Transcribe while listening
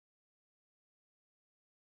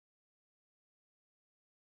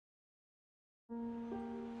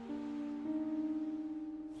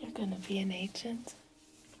You're gonna be an agent?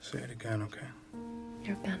 Say it again, okay?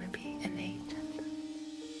 You're gonna be an agent.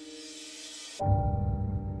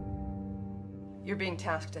 You're being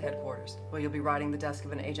tasked to headquarters, where you'll be riding the desk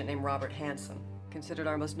of an agent named Robert Hanssen, considered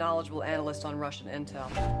our most knowledgeable analyst on Russian intel.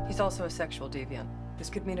 He's also a sexual deviant. This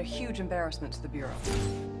could mean a huge embarrassment to the Bureau.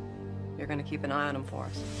 You're gonna keep an eye on him for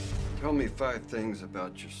us. Tell me 5 things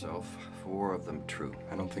about yourself, 4 of them true.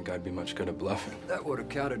 I don't think I'd be much good at bluffing. That would have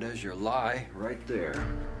counted as your lie right there.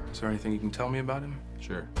 Is there anything you can tell me about him?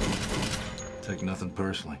 Sure. Take nothing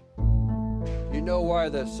personally. You know why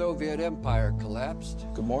the Soviet Empire collapsed?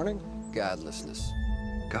 Good morning. Godlessness.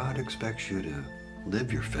 God expects you to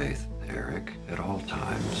live your faith, Eric, at all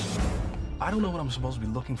times. I don't know what I'm supposed to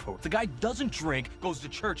be looking for. The guy doesn't drink, goes to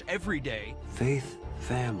church every day. Faith,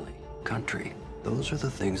 family, country. Those are the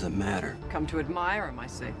things that matter. Come to admire him, I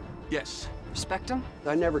see. Yes. Respect him?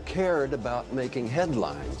 I never cared about making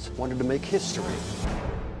headlines. Wanted to make history.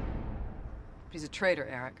 He's a traitor,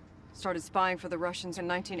 Eric. Started spying for the Russians in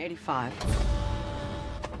 1985.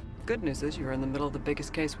 Good news is you're in the middle of the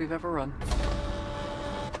biggest case we've ever run.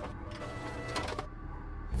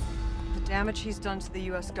 The damage he's done to the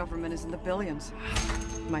U.S. government is in the billions.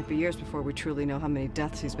 It might be years before we truly know how many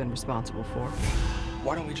deaths he's been responsible for.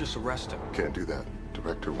 Why don't we just arrest him? Can't do that.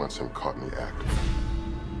 Director wants him caught in the act.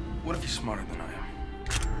 What if he's smarter than I am?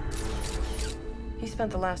 He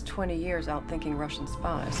spent the last 20 years outthinking Russian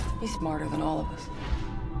spies. He's smarter than all of us.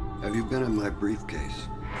 Have you been in my briefcase?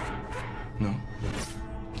 No.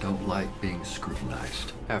 Don't like being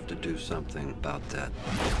scrutinized. Have to do something about that.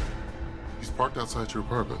 He's parked outside your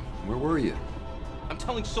apartment. Where were you? I'm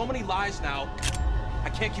telling so many lies now, I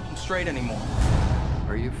can't keep them straight anymore.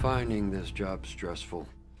 Are you finding this job stressful?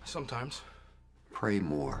 Sometimes. Pray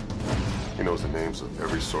more. He knows the names of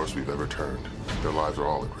every source we've ever turned. Their lives are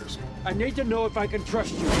all at risk. I need to know if I can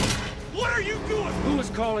trust you. What are you doing? Who is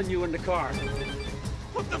calling you in the car?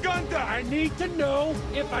 Put the gun down! I need to know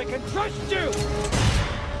if I can trust you!